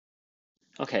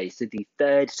Okay, so the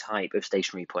third type of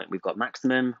stationary point, we've got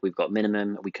maximum, we've got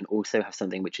minimum, we can also have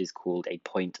something which is called a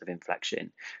point of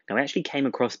inflection. Now, I actually came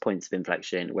across points of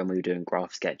inflection when we were doing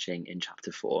graph sketching in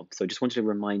chapter 4, so I just wanted to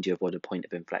remind you of what a point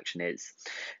of inflection is.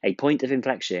 A point of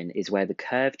inflection is where the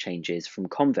curve changes from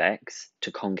convex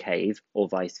to concave or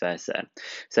vice versa.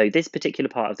 So this particular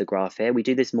part of the graph here, we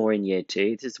do this more in year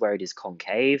 2, this is where it is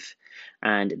concave,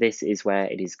 and this is where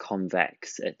it is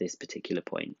convex at this particular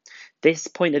point. This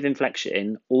point of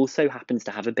inflection also happens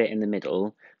to have a bit in the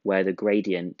middle where the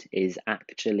gradient is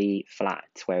actually flat,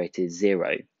 where it is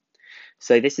 0.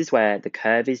 So this is where the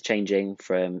curve is changing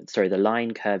from, the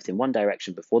line curves in one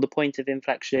direction before the point of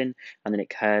inflection, and then it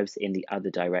curves in the other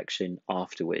direction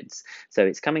afterwards. So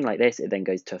it's coming like this, it then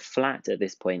goes to flat at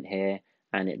this point here,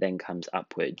 and it then comes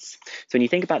upwards. So when you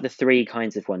think about the three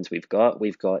kinds of ones we've got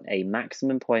a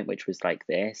maximum point, which was like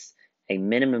this, a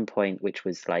minimum point, which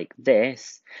was like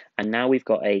this, and now we've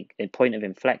got a point of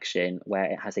inflection where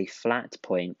it has a flat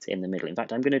point in the middle. In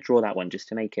fact, I'm going to draw that one just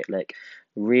to make it look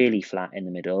really flat in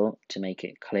the middle, to make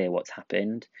it clear what's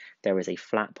happened. There is a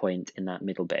flat point in that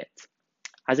middle bit.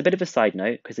 As a bit of a side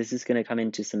note, because this is going to come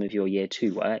into some of your year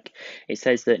 2 work, it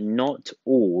says that not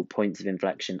all points of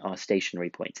inflection are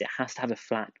stationary points. It has to have a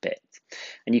flat bit.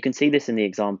 And you can see this in the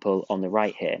example on the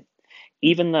right here.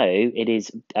 Even though it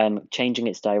is changing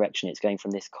its direction, it's going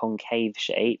from this concave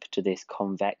shape to this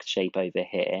convex shape over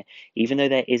here, even though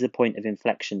there is a point of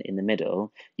inflection in the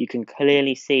middle, you can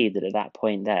clearly see that at that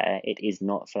point there, it is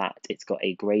not flat. It's got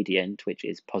a gradient, which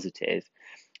is positive.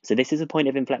 So this is a point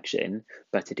of inflection,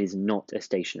 but it is not a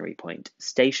stationary point.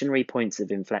 Stationary points of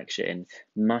inflection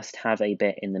must have a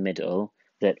bit in the middle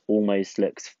that almost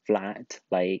looks flat,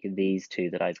 like these two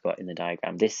that I've got in the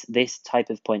diagram. This type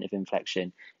of point of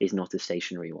inflection is not a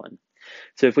stationary one.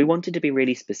 So if we wanted to be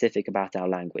really specific about our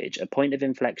language, a point of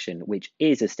inflection which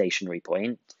is a stationary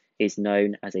point is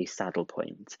known as a saddle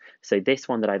point. So this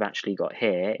one that I've actually got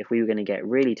here, if we were going to get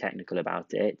really technical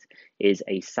about it, is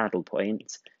a saddle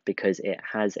point because it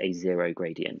has a 0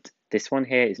 gradient. This one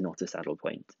here is not a saddle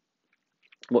point.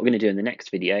 What we're going to do in the next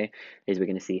video is we're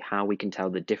going to see how we can tell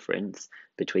the difference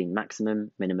between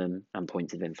maximum, minimum, and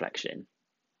points of inflection.